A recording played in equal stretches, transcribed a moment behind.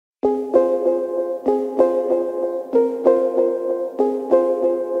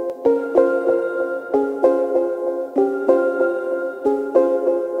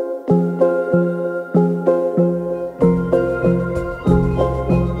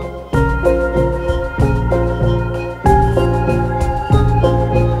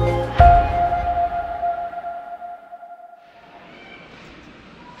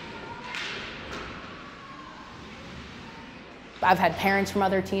I've had parents from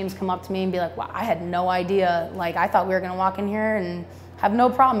other teams come up to me and be like, wow, I had no idea. Like, I thought we were going to walk in here and have no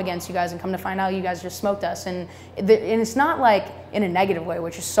problem against you guys, and come to find out you guys just smoked us. And it's not like in a negative way,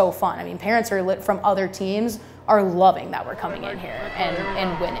 which is so fun. I mean, parents are from other teams are loving that we're coming in here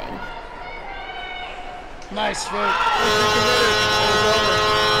and winning. Nice,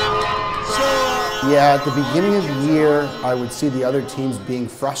 Yeah, at the beginning of the year, I would see the other teams being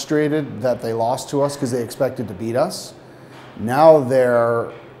frustrated that they lost to us because they expected to beat us. Now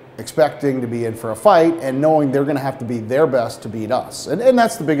they're expecting to be in for a fight and knowing they're going to have to be their best to beat us. And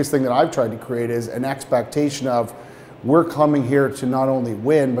that's the biggest thing that I've tried to create, is an expectation of we're coming here to not only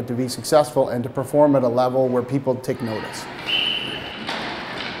win, but to be successful and to perform at a level where people take notice.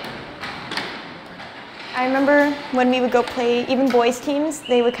 I remember when we would go play even boys teams,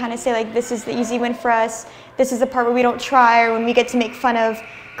 they would kind of say like, this is the easy win for us, this is the part where we don't try, or when we get to make fun of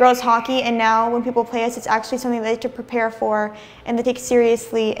girls hockey. And now when people play us, it's actually something they have to prepare for and they take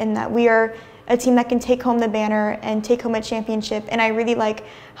seriously, and that we are a team that can take home the banner and take home a championship. And I really like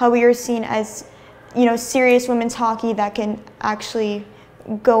how we are seen as, you know, serious women's hockey that can actually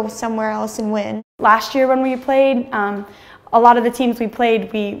go somewhere else and win. Last year when we played, a lot of the teams we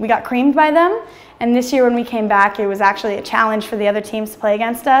played, we got creamed by them. And this year when we came back, it was actually a challenge for the other teams to play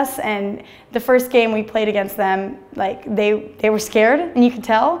against us. And the first game we played against them, like they were scared, and you could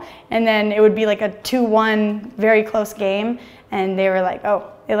tell. And then it would be like a 2-1, very close game. And they were like,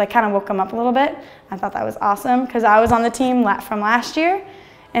 oh, it like kind of woke them up a little bit. I thought that was awesome because I was on the team from last year.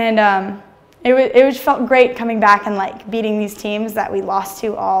 And it felt great coming back and like beating these teams that we lost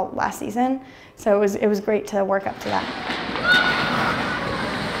to all last season. So it was great to work up to that.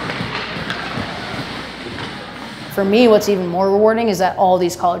 For me, what's even more rewarding is that all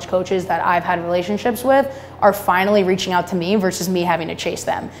these college coaches that I've had relationships with are finally reaching out to me versus me having to chase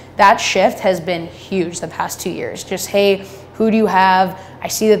them. That shift has been huge the past 2 years. Just, hey, who do you have? I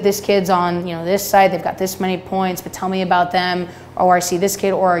see that this kid's on, you know, this side, they've got this many points, but tell me about them. Or I see this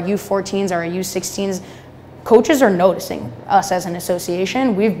kid, or our U14s, or our U16s. Coaches are noticing us as an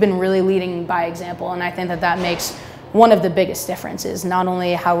association. We've been really leading by example, and I think that makes one of the biggest differences, not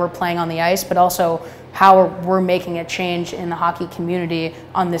only how we're playing on the ice, but also how we're making a change in the hockey community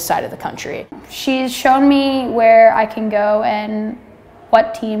on this side of the country. She's shown me where I can go and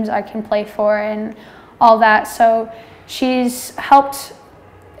what teams I can play for and all that. So she's helped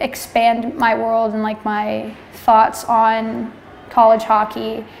expand my world and like my thoughts on college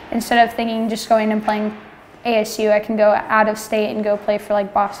hockey. Instead of thinking just going and playing ASU, I can go out of state and go play for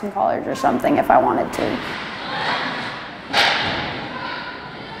like Boston College or something if I wanted to.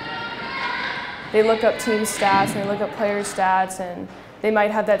 They look up team stats and they look up player stats, and they might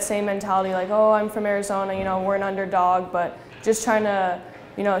have that same mentality like, oh, I'm from Arizona, you know, we're an underdog, but just trying to,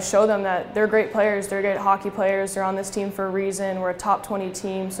 you know, show them that they're great players, they're great hockey players, they're on this team for a reason, we're a top 20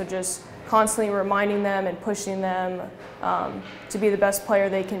 team, so just constantly reminding them and pushing them to be the best player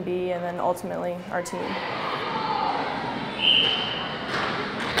they can be, and then ultimately our team.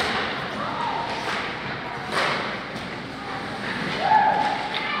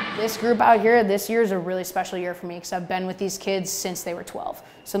 This group out here, this year is a really special year for me because I've been with these kids since they were 12.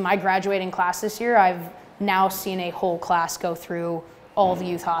 So my graduating class this year, I've now seen a whole class go through all the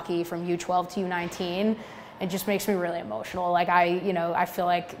youth hockey from U12 to U19. It just makes me really emotional. Like I feel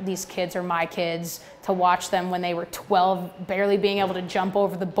like these kids are my kids. To watch them when they were 12, barely being able to jump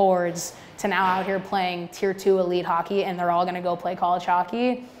over the boards, to now out here playing Tier 2 elite hockey, and they're all gonna go play college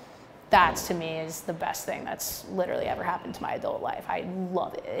hockey. That, to me, is the best thing that's literally ever happened to my adult life. I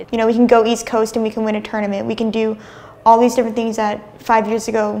love it. You know, we can go East Coast and we can win a tournament. We can do all these different things that 5 years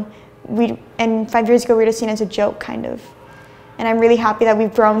ago, we were just seen as a joke, kind of. And I'm really happy that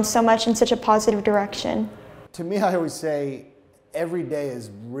we've grown so much in such a positive direction. To me, I always say every day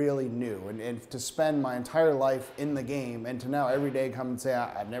is really new, and to spend my entire life in the game and to now every day come and say,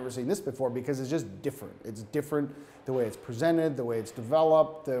 I've never seen this before, because it's just different. It's different the way it's presented, the way it's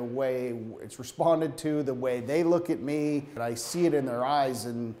developed, the way it's responded to, the way they look at me. And I see it in their eyes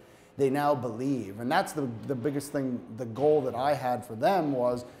and they now believe. And that's the biggest thing, the goal that I had for them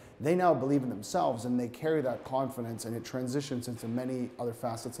was they now believe in themselves and they carry that confidence, and it transitions into many other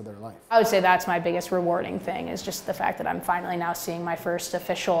facets of their life. I would say that's my biggest rewarding thing, is just the fact that I'm finally now seeing my first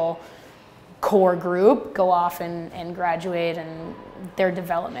official core group go off and graduate, and their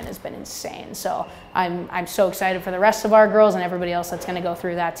development has been insane. So I'm so excited for the rest of our girls and everybody else that's going to go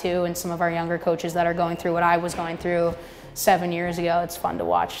through that too, and some of our younger coaches that are going through what I was going through 7 years ago. It's fun to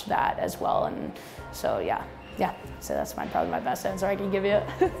watch that as well. And so yeah, so that's probably my best answer I can give you.